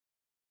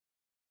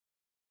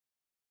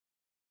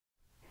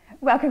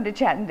Welcome to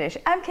Chat and Dish.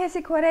 I'm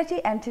Casey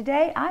Quaretti, and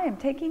today I am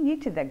taking you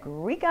to the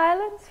Greek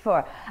islands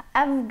for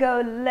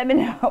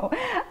Avgolemono.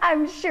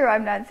 I'm sure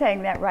I'm not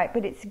saying that right,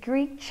 but it's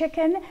Greek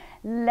chicken,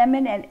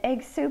 lemon, and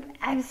egg soup.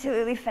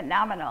 Absolutely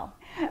phenomenal.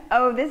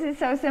 Oh, this is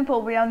so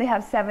simple. We only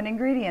have 7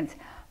 ingredients.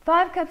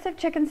 5 cups of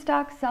chicken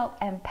stock, salt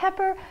and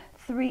pepper,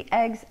 3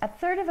 eggs,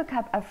 1/3 of a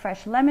cup of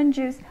fresh lemon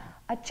juice,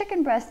 a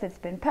chicken breast that's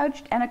been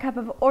poached, and a cup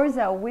of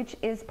orzo, which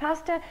is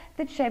pasta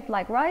that's shaped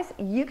like rice.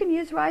 You can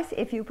use rice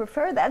if you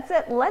prefer. That's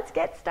it. Let's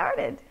get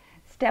started.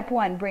 Step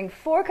 1, bring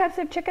 4 cups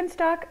of chicken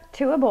stock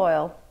to a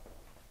boil.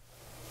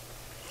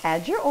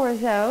 Add your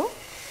orzo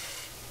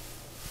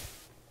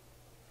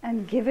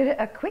and give it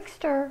a quick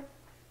stir.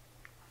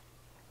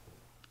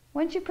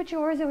 Once you put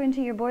your orzo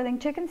into your boiling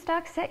chicken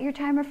stock, set your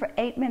timer for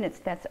 8 minutes.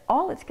 That's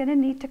all it's going to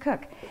need to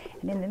cook.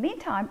 And in the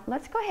meantime,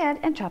 let's go ahead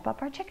and chop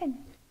up our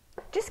chicken.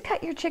 Just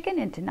cut your chicken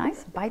into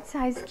nice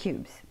bite-sized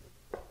cubes.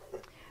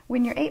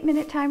 When your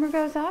 8-minute timer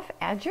goes off,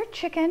 add your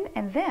chicken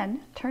and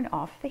then turn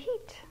off the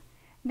heat.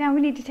 Now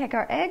we need to take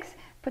our eggs,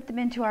 put them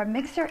into our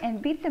mixer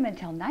and beat them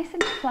until nice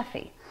and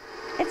fluffy.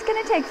 It's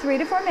going to take 3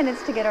 to 4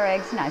 minutes to get our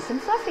eggs nice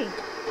and fluffy.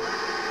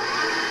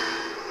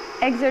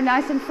 Eggs are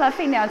nice and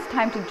fluffy. Now it's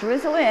time to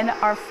drizzle in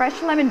our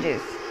fresh lemon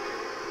juice.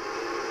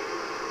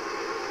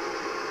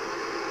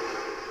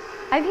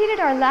 I've heated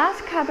our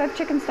last cup of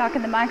chicken stock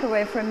in the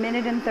microwave for 1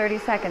 minute and 30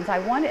 seconds. I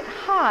want it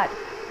hot,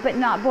 but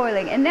not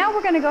boiling. And now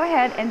we're going to go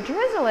ahead and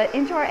drizzle it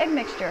into our egg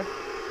mixture.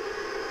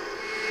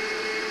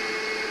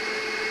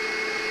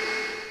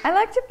 I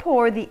like to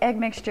pour the egg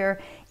mixture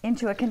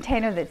into a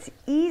container that's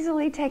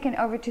easily taken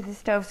over to the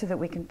stove so that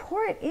we can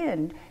pour it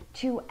in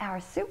to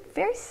our soup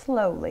very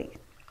slowly.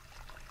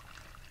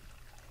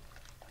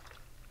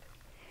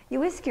 You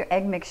whisk your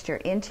egg mixture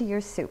into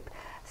your soup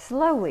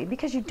slowly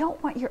because you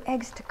don't want your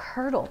eggs to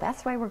curdle.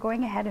 That's why we're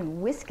going ahead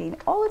and whisking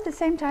all at the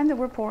same time that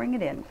we're pouring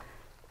it in.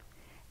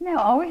 Now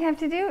all we have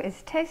to do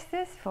is taste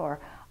this for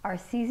our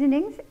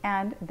seasonings,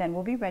 and then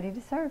we'll be ready to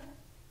serve.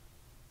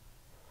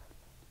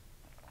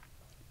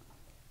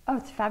 Oh,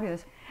 it's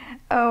fabulous.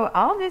 Oh,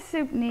 all this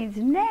soup needs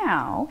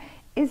now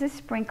is a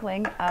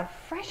sprinkling of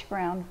fresh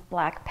ground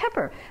black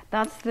pepper.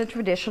 That's the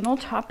traditional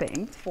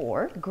topping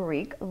for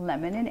Greek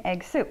lemon and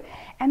egg soup.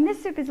 And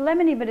this soup is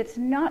lemony, but it's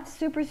not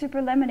super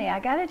lemony. I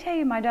gotta tell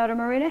you, my daughter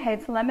Marina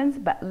hates lemons,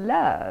 but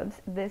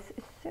loves this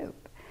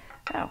soup.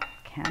 Oh,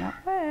 cannot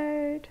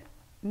wait.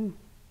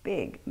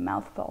 Big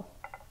mouthful.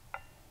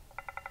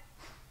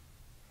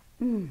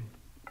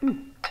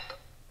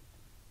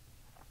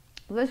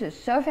 This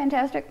is so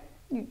fantastic.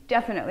 You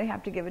definitely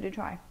have to give it a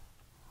try.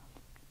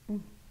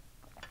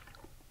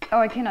 Oh,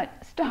 I cannot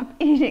stop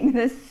eating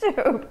this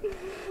soup.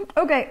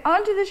 Okay,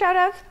 on to the shout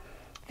outs.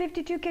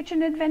 52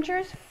 Kitchen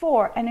Adventures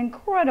for an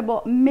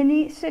incredible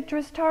mini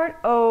citrus tart.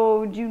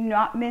 Oh, do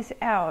not miss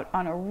out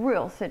on a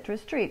real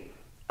citrus treat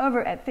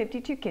over at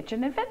 52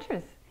 Kitchen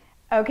Adventures.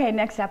 Okay,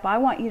 next up, I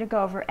want you to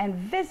go over and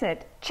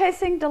visit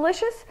Chasing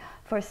Delicious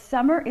for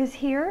Summer is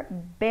Here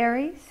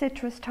Berry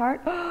Citrus Tart.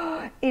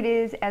 It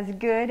is as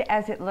good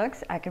as it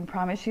looks. I can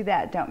promise you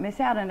that. Don't miss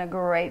out on a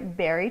great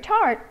berry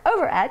tart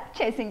over at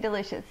Chasing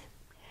Delicious.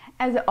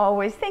 As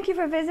always, thank you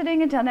for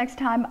visiting. Until next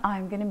time,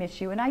 I'm going to miss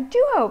you, and I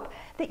do hope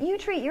that you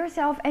treat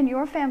yourself and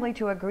your family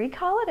to a Greek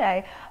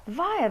holiday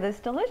via this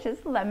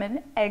delicious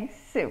lemon egg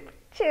soup.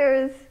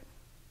 Cheers!